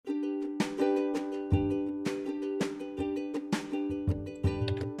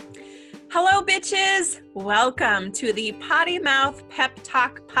Hello, bitches. Welcome to the Potty Mouth Pep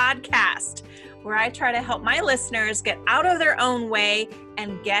Talk podcast, where I try to help my listeners get out of their own way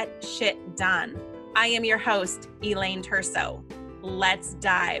and get shit done. I am your host, Elaine Terso. Let's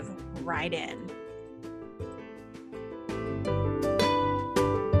dive right in.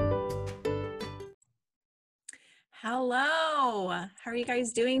 Hello. How are you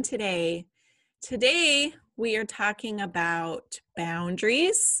guys doing today? Today, we are talking about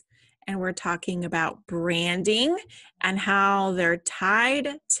boundaries. And we're talking about branding and how they're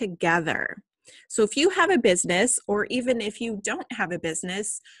tied together. So if you have a business, or even if you don't have a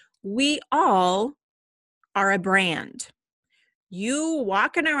business, we all are a brand. You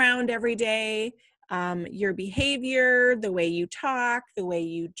walking around every day, your behavior, the way you talk, the way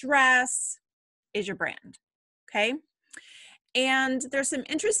you dress is your brand, okay? And there's some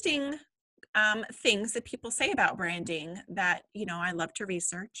interesting things that people say about branding that, I love to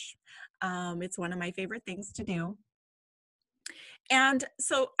research. It's one of my favorite things to do. And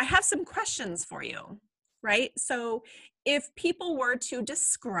so I have some questions for you, right? So if people were to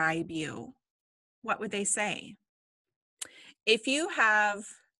describe you, what would they say? If you have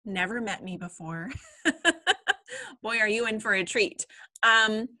never met me before, boy, are you in for a treat.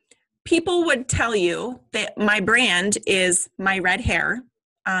 People would tell you that my brand is my red hair.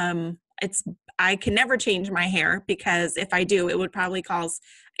 I can never change my hair because if I do, it would probably cause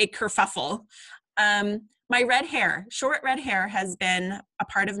a kerfuffle. My red hair, short red hair, has been a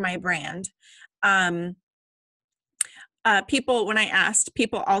part of my brand. People, when I asked,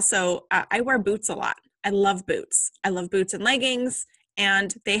 people also, I wear boots a lot. I love boots. I love boots and leggings,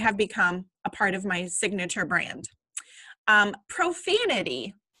 and they have become a part of my signature brand.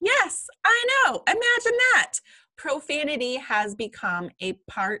 Profanity. Yes, I know. Imagine that. Profanity has become a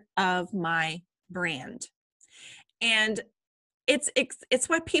part of my brand. And it's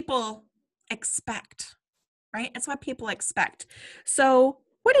what people expect, right? It's what people expect. So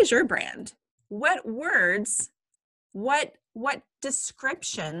what is your brand? What words, what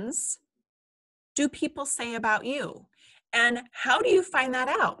descriptions do people say about you? And how do you find that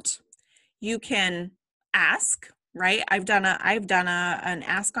out? You can ask, right? I've done an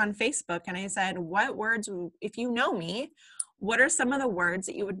ask on Facebook, and I said, what words, if you know me, what are some of the words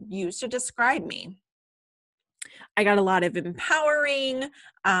that you would use to describe me? I got a lot of empowering,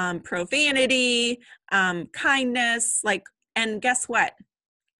 profanity, kindness, and guess what?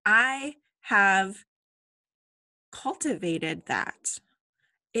 I have cultivated that.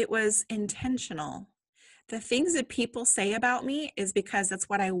 It was intentional. The things that people say about me is because that's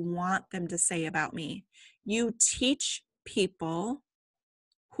what I want them to say about me. You teach people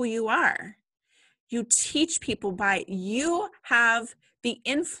who you are. You teach people you have the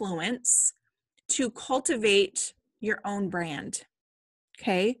influence to cultivate your own brand.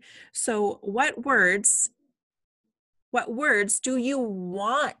 Okay? So what words do you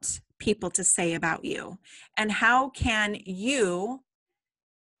want people to say about you? And how can you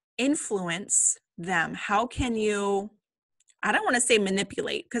influence them? How can you, I don't want to say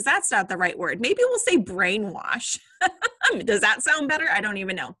manipulate, because that's not the right word. Maybe we'll say brainwash. Does that sound better? I don't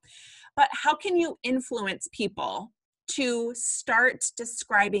even know. But how can you influence people to start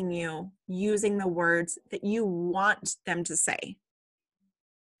describing you using the words that you want them to say?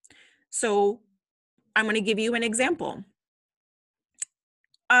 So I'm going to give you an example.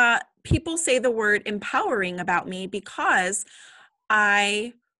 People say the word empowering about me because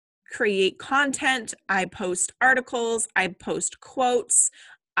I create content, I post articles, I post quotes,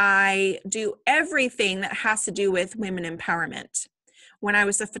 I do everything that has to do with women empowerment. When I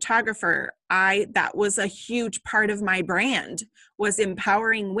was a photographer, that was a huge part of my brand, was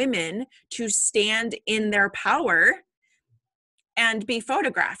empowering women to stand in their power and be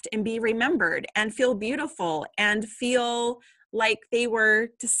photographed and be remembered and feel beautiful and feel like they were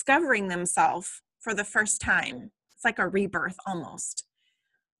discovering themselves for the first time. It's like a rebirth almost.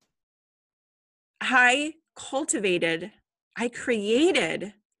 I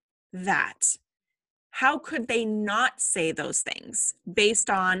created that. How could they not say those things based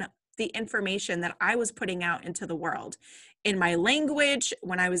on the information that I was putting out into the world? In my language,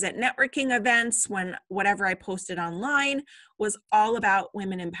 when I was at networking events, when whatever I posted online was all about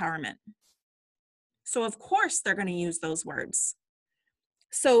women empowerment. So of course they're going to use those words.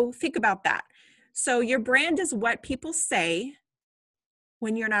 So think about that. So your brand is what people say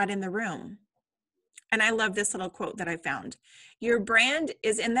when you're not in the room. And I love this little quote that I found. Your brand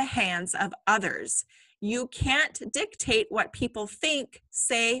is in the hands of others. You can't dictate what people think,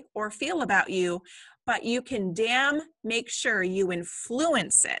 say, or feel about you, but you can damn make sure you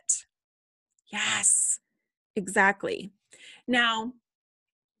influence it. Yes, exactly. Now,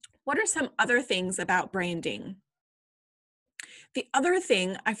 What are some other things about branding? The other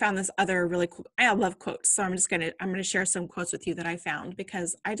thing, I found this other really cool, I love quotes, so I'm going to share some quotes with you that I found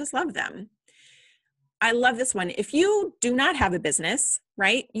because I just love them. I love this one. If you do not have a business,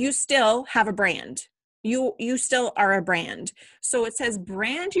 right, you still have a brand. You still are a brand. So it says,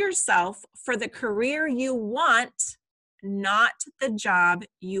 brand yourself for the career you want, not the job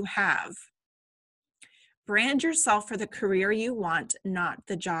you have. Brand yourself for the career you want, not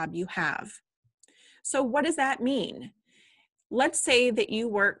the job you have. So what does that mean? Let's say that you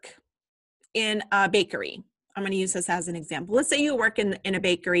work in a bakery. I'm going to use this as an example. Let's say you work in a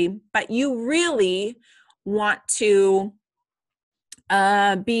bakery, but you really want to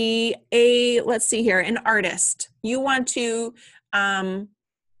be let's see here, an artist. You want to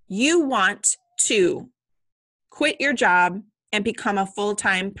quit your job and become a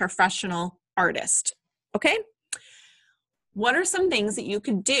full-time professional artist. Okay? What are some things that you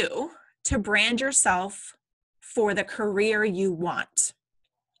could do to brand yourself for the career you want?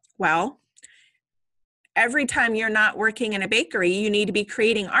 Well, every time you're not working in a bakery, you need to be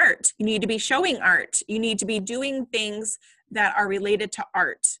creating art. You need to be showing art. You need to be doing things that are related to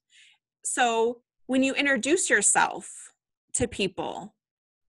art. So when you introduce yourself to people,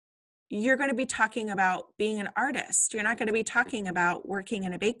 you're going to be talking about being an artist. You're not going to be talking about working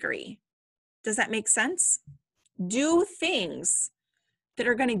in a bakery. Does that make sense? Do things that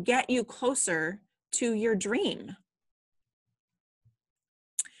are going to get you closer to your dream.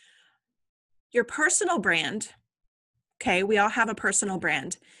 Your personal brand, okay, we all have a personal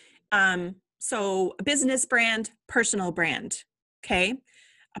brand. So a business brand, personal brand, okay?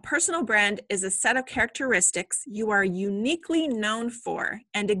 A personal brand is a set of characteristics you are uniquely known for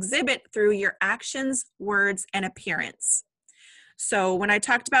and exhibit through your actions, words, and appearance. So when I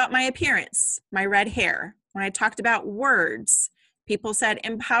talked about my appearance, my red hair, when I talked about words, people said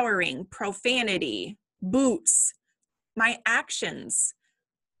empowering, profanity, boots. My actions,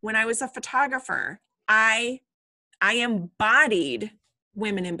 when I was a photographer, I embodied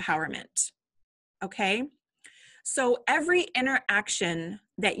women empowerment, okay? So every interaction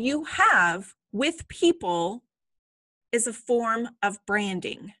that you have with people is a form of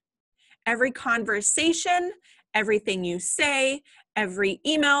branding. Every conversation, everything you say, every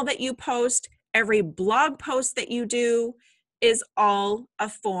email that you post, every blog post that you do is all a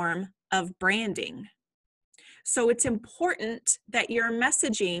form of branding. So it's important that your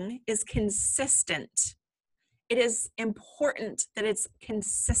messaging is consistent. It is important that it's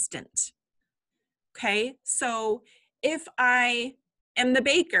consistent. Okay, so if I am the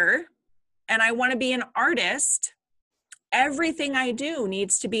baker and I want to be an artist, everything I do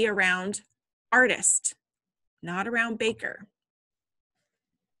needs to be around artist, not around baker.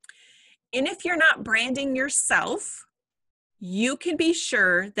 And if you're not branding yourself, you can be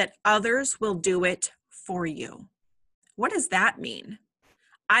sure that others will do it for you. What does that mean?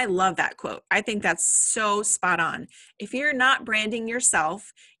 I love that quote. I think that's so spot on. If you're not branding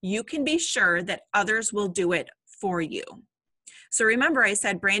yourself, you can be sure that others will do it for you. So remember, I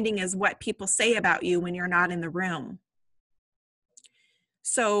said branding is what people say about you when you're not in the room.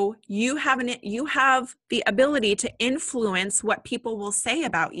 So you have the ability to influence what people will say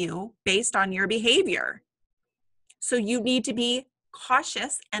about you based on your behavior. So you need to be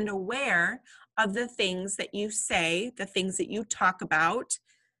cautious and aware of the things that you say, the things that you talk about,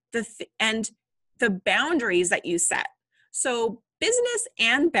 and the boundaries that you set. So business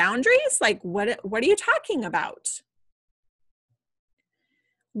and boundaries, like what are you talking about?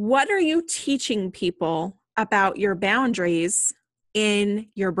 What are you teaching people about your boundaries in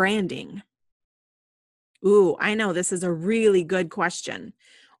your branding? Ooh, I know this is a really good question.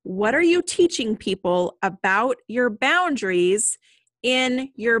 What are you teaching people about your boundaries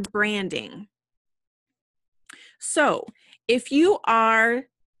in your branding? So if you are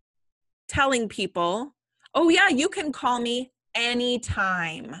telling people, oh yeah, you can call me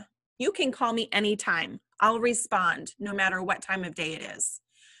anytime. You can call me anytime. I'll respond no matter what time of day it is.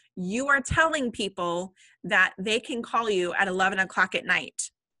 You are telling people that they can call you at 11 o'clock at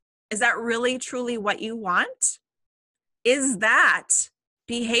night. Is that really truly what you want? Is that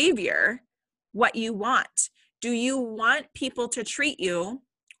behavior what you want? Do you want people to treat you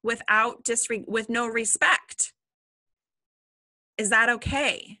with no respect? Is that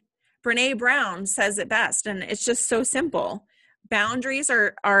okay? Brené Brown says it best, and it's just so simple. Boundaries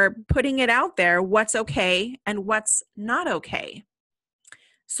are putting it out there, what's okay and what's not okay.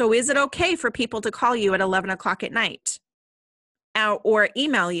 So is it okay for people to call you at 11 o'clock at night or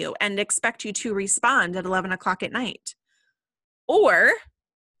email you and expect you to respond at 11 o'clock at night? Or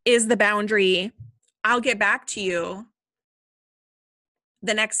is the boundary, I'll get back to you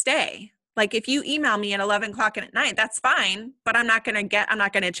the next day. Like if you email me at 11 o'clock at night, that's fine, but I'm not going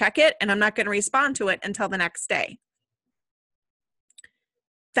to check it and I'm not going to respond to it until the next day.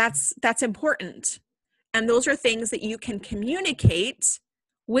 That's important. And those are things that you can communicate.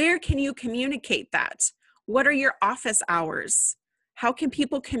 Where can you communicate that? What are your office hours? How can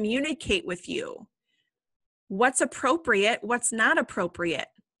people communicate with you? What's appropriate? What's not appropriate?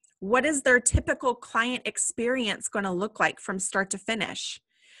 What is their typical client experience going to look like from start to finish?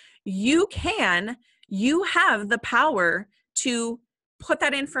 You have the power to put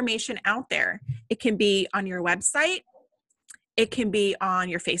that information out there. It can be on your website. It can be on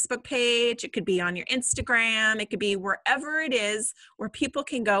your Facebook page. It could be on your Instagram. It could be wherever it is where people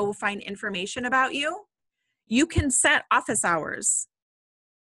can go find information about you. You can set office hours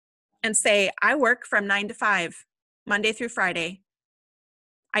and say, I work from 9 to 5, Monday through Friday.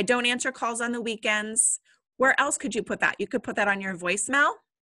 I don't answer calls on the weekends. Where else could you put that? You could put that on your voicemail,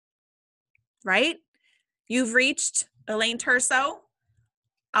 right? You've reached Elaine Terso.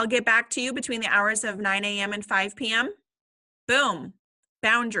 I'll get back to you between the hours of 9 a.m. and 5 p.m. Boom,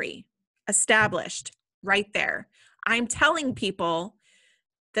 boundary established right there. I'm telling people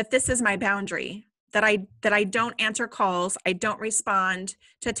that this is my boundary, that I don't answer calls, I don't respond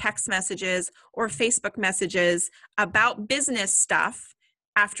to text messages or Facebook messages about business stuff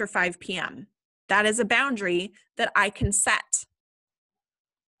after 5 p.m. That is a boundary that I can set.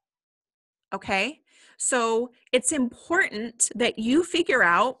 Okay? So it's important that you figure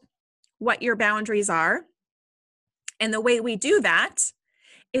out what your boundaries are. And the way we do that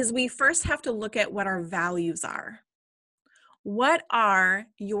is we first have to look at what our values are. What are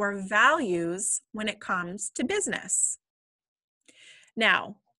your values when it comes to business?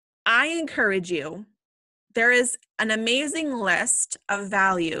 Now, I encourage you, there is an amazing list of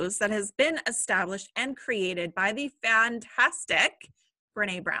values that has been established and created by the fantastic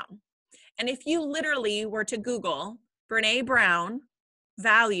Brené Brown. And if you literally were to Google Brené Brown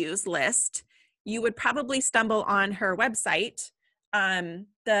values list, you would probably stumble on her website,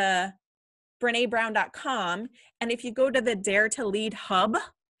 the BrenéBrown.com. And if you go to the Dare to Lead hub,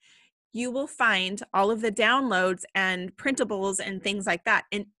 you will find all of the downloads and printables and things like that.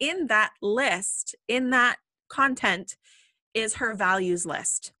 And in that list, in that content, is her values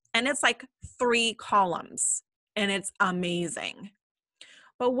list. And it's like 3 columns, and it's amazing.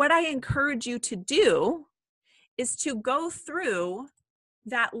 But what I encourage you to do is to go through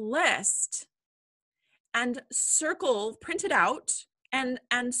that list and print it out and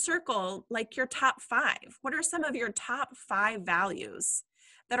circle like your top 5. What are some of your top 5 values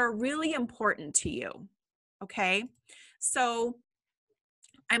that are really important to you? Okay, so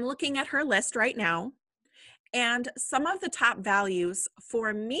I'm looking at her list right now, and some of the top values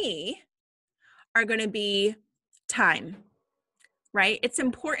for me are going to be time, right? It's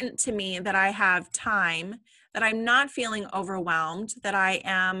important to me that I have time, that I'm not feeling overwhelmed, that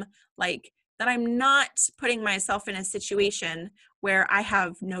I'm not putting myself in a situation where I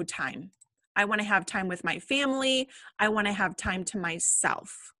have no time. I want to have time with my family. I want to have time to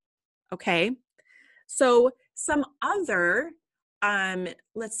myself. Okay. So some other,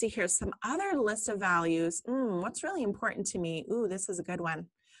 let's see here, some other list of values. What's really important to me? This is a good one.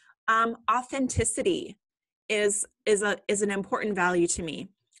 Authenticity is an important value to me.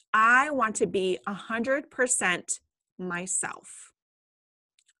 I want to be 100% myself.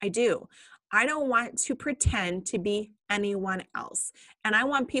 I do. I don't want to pretend to be anyone else. And I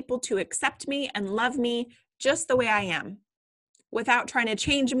want people to accept me and love me just the way I am, without trying to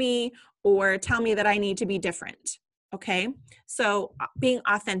change me or tell me that I need to be different. Okay? So being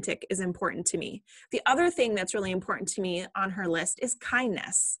authentic is important to me. The other thing that's really important to me on her list is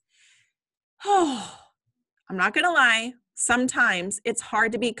kindness. Oh, I'm not going to lie. Sometimes it's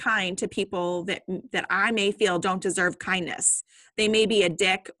hard to be kind to people that I may feel don't deserve kindness. They may be a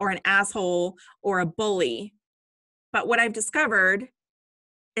dick or an asshole or a bully. But what I've discovered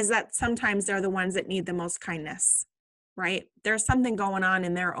is that sometimes they're the ones that need the most kindness, right? There's something going on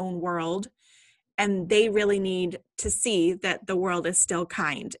in their own world, and they really need to see that the world is still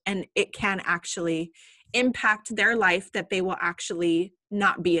kind, and it can actually impact their life, that they will actually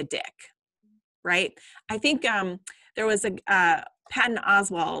not be a dick, right? I think there was Patton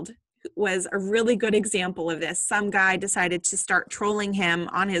Oswalt was a really good example of this. Some guy decided to start trolling him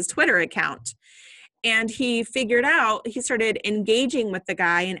on his Twitter account. And he started engaging with the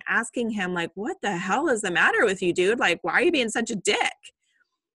guy and asking him, like, what the hell is the matter with you, dude? Like, why are you being such a dick?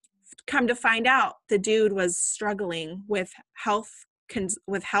 Come to find out, the dude was struggling with health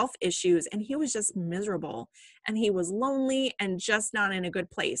issues, and he was just miserable, and he was lonely and just not in a good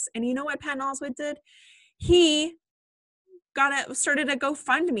place. And you know what Patton Oswalt did? He started a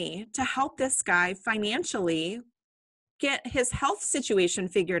GoFundMe to help this guy financially get his health situation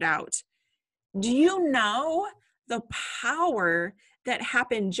figured out. Do you know the power that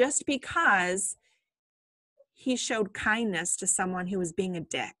happened just because he showed kindness to someone who was being a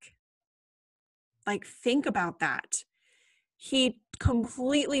dick? Like, think about that. He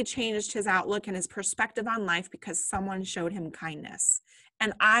completely changed his outlook and his perspective on life because someone showed him kindness.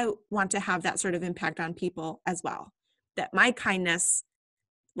 And I want to have that sort of impact on people as well. That my kindness,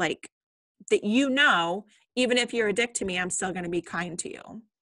 like, that even if you're a dick to me, I'm still going to be kind to you.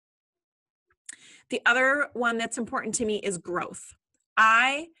 The other one that's important to me is growth.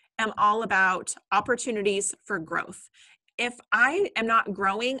 I am all about opportunities for growth. If I am not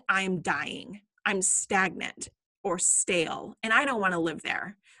growing, I'm dying. I'm stagnant or stale, and I don't want to live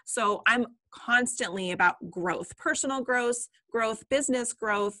there. So I'm constantly about growth, personal growth, business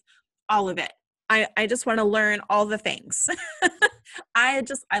growth, all of it. I just want to learn all the things. I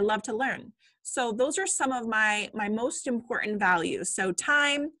love to learn. So those are some of my most important values. So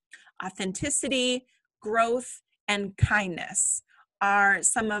time, authenticity, growth, and kindness are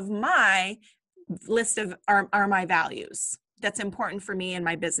some of my list of are my values that's important for me in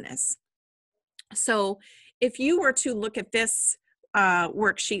my business. So if you were to look at this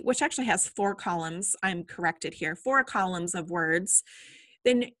worksheet, which actually has 4 columns, I'm corrected here, 4 columns of words,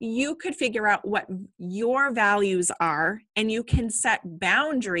 then you could figure out what your values are, and you can set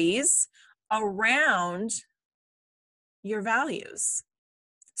boundaries around your values.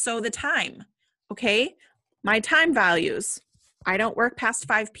 So the time, okay, my time values, I don't work past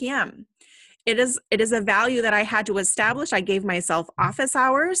 5 p.m. It is a value that I had to establish. I gave myself office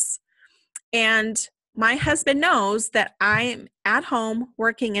hours, and my husband knows that I'm at home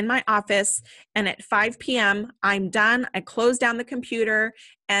working in my office, and at 5 p.m. I'm done. I close down the computer,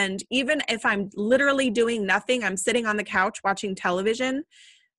 and even if I'm literally doing nothing, I'm sitting on the couch watching television,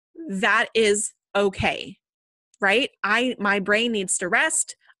 that is okay, right? My brain needs to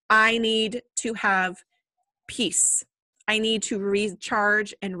rest. I need to have peace. I need to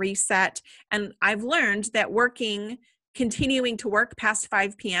recharge and reset. And I've learned that continuing to work past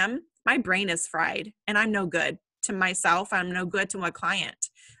 5 p.m., my brain is fried, and I'm no good to myself. I'm no good to my client.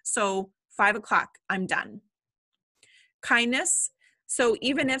 So 5 o'clock, I'm done. Kindness. So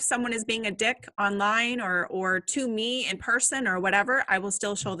even if someone is being a dick online or to me in person or whatever, I will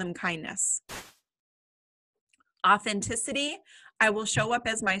still show them kindness. Authenticity. I will show up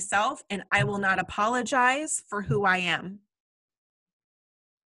as myself, and I will not apologize for who I am.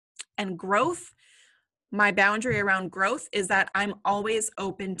 And growth. My boundary around growth is that I'm always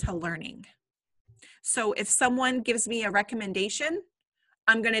open to learning. So if someone gives me a recommendation,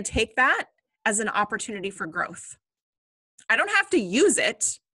 I'm going to take that as an opportunity for growth. I don't have to use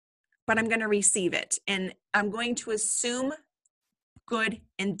it, but I'm going to receive it. And I'm going to assume good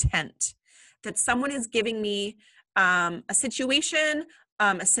intent, that someone is giving me a situation,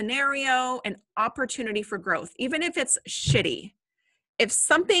 a scenario, an opportunity for growth, even if it's shitty. If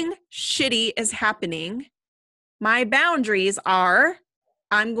something shitty is happening, my boundaries are,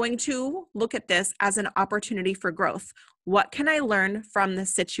 I'm going to look at this as an opportunity for growth. What can I learn from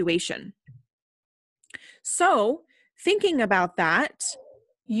this situation? So, thinking about that,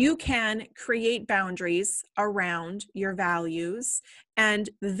 you can create boundaries around your values,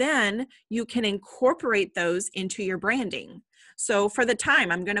 and then you can incorporate those into your branding. So for the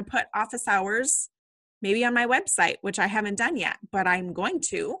time, I'm going to put office hours maybe on my website, which I haven't done yet, but I'm going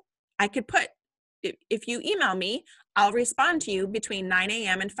to. I could put, if you email me, I'll respond to you between 9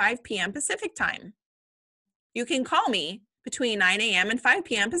 a.m. and 5 p.m. Pacific time. You can call me between 9 a.m. and 5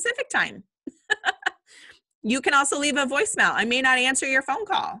 p.m. Pacific time. You can also leave a voicemail. I may not answer your phone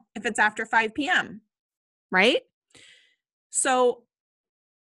call if it's after 5 p.m., right? So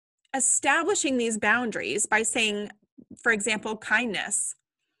establishing these boundaries by saying, for example, kindness,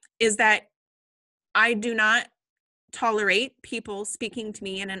 is that I do not tolerate people speaking to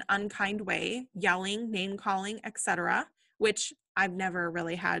me in an unkind way, yelling, name calling, etc., which I've never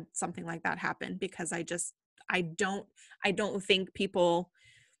really had something like that happen because I don't think people,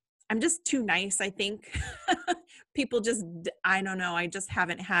 I'm just too nice, I think. People just, I don't know, I just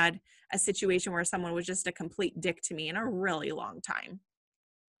haven't had a situation where someone was just a complete dick to me in a really long time.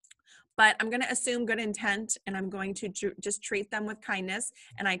 But I'm going to assume good intent, and I'm going to just treat them with kindness,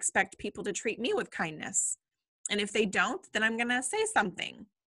 and I expect people to treat me with kindness. And if they don't, then I'm going to say something.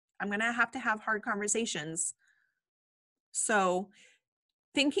 I'm going to have hard conversations. So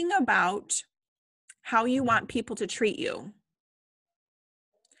thinking about how you want people to treat you,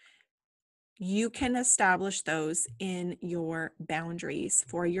 you can establish those in your boundaries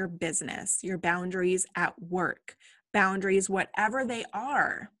for your business, your boundaries at work, boundaries, whatever they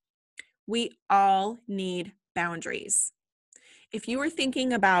are. We all need boundaries. If you were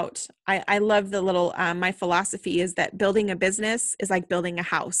thinking about, I love the little, my philosophy is that building a business is like building a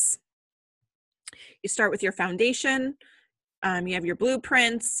house. You start with your foundation, you have your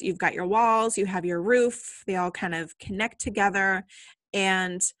blueprints, you've got your walls, you have your roof, they all kind of connect together,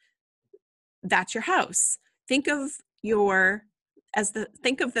 and that's your house. Think of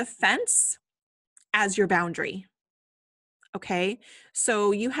the fence as your boundary. Okay,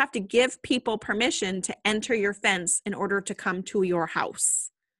 so you have to give people permission to enter your fence in order to come to your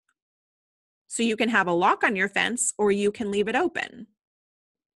house. So you can have a lock on your fence or you can leave it open.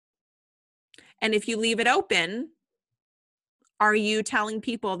 And if you leave it open, are you telling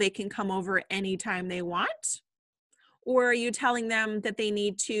people they can come over anytime they want? Or are you telling them that they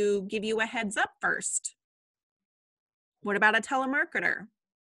need to give you a heads up first? What about a telemarketer?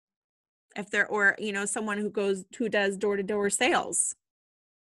 If they're, or, someone who does door-to-door sales.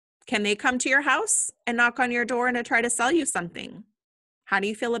 Can they come to your house and knock on your door and to try to sell you something? How do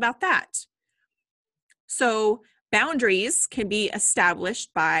you feel about that? So boundaries can be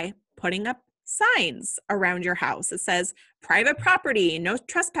established by putting up signs around your house. It says private property, no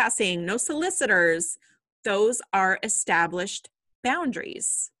trespassing, no solicitors. Those are established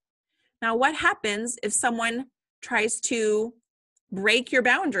boundaries. Now, what happens if someone tries to break your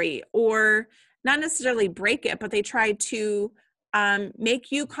boundary, or not necessarily break it, but they try to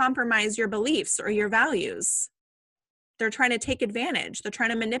make you compromise your beliefs or your values? They're trying to take advantage. They're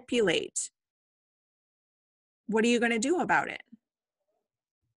trying to manipulate. What are you going to do about it?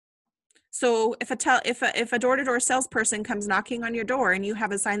 So if a door-to-door salesperson comes knocking on your door and you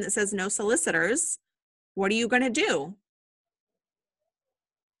have a sign that says no solicitors, what are you going to do?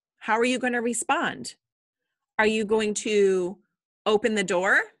 How are you going to respond? Are you going to open the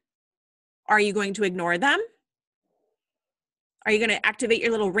door? Are you going to ignore them? Are you going to activate your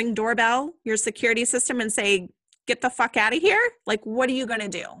little Ring doorbell, your security system, and say, get the fuck out of here? Like, what are you going to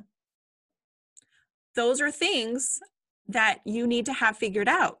do? Those are things that you need to have figured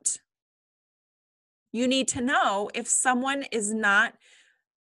out. You need to know if someone is not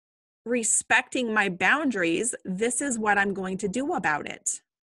respecting my boundaries, this is what I'm going to do about it.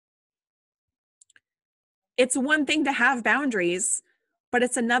 It's one thing to have boundaries, but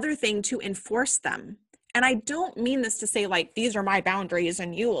it's another thing to enforce them. And I don't mean this to say like, these are my boundaries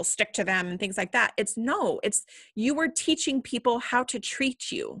and you will stick to them and things like that. It's you are teaching people how to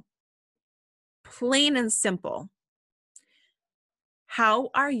treat you. Plain and simple.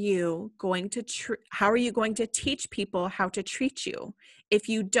 How are you going to teach people how to treat you if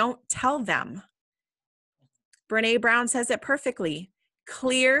you don't tell them? Brené Brown says it perfectly.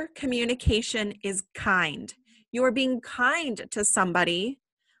 Clear communication is kind. You are being kind to somebody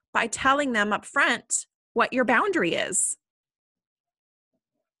by telling them up front what your boundary is.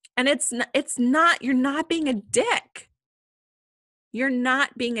 And you're not being a dick. You're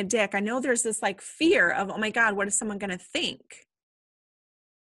not being a dick. I know there's this like fear of, oh my God, what is someone going to think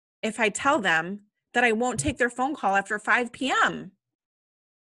if I tell them that I won't take their phone call after 5 p.m.?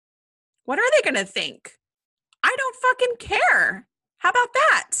 What are they going to think? I don't fucking care. How about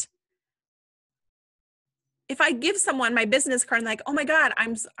that? If I give someone my business card and like, oh my God,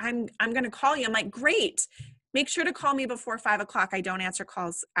 I'm going to call you. I'm like, great. Make sure to call me before 5 o'clock. I don't answer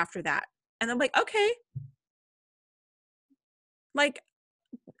calls after that. And I'm like, okay. Like,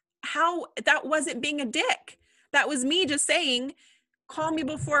 how that wasn't being a dick. That was me just saying, call me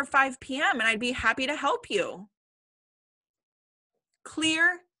before 5 p.m. and I'd be happy to help you.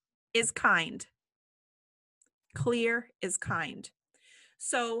 Clear is kind. Clear is kind.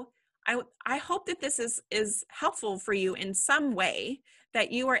 So I hope that this is helpful for you in some way,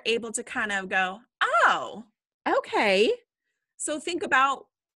 that you are able to kind of go, oh, okay. So think about,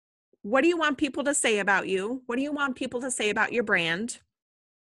 what do you want people to say about you? What do you want people to say about your brand?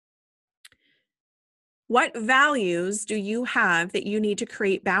 What values do you have that you need to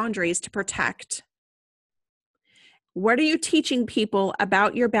create boundaries to protect? What are you teaching people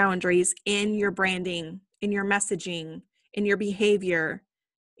about your boundaries in your branding, in your messaging, in your behavior,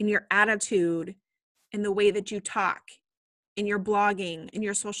 in your attitude, in the way that you talk, in your blogging, in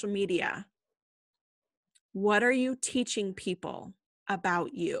your social media? What are you teaching people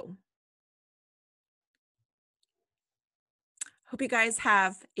about you? Hope you guys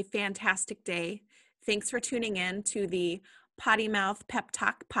have a fantastic day. Thanks for tuning in to the Potty Mouth Pep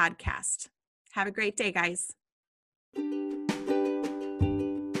Talk podcast. Have a great day, guys.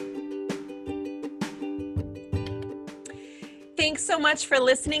 Thanks so much for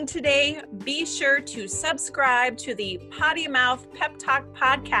listening today. Be sure to subscribe to the Potty Mouth Pep Talk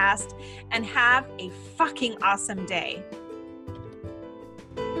podcast and have a fucking awesome day.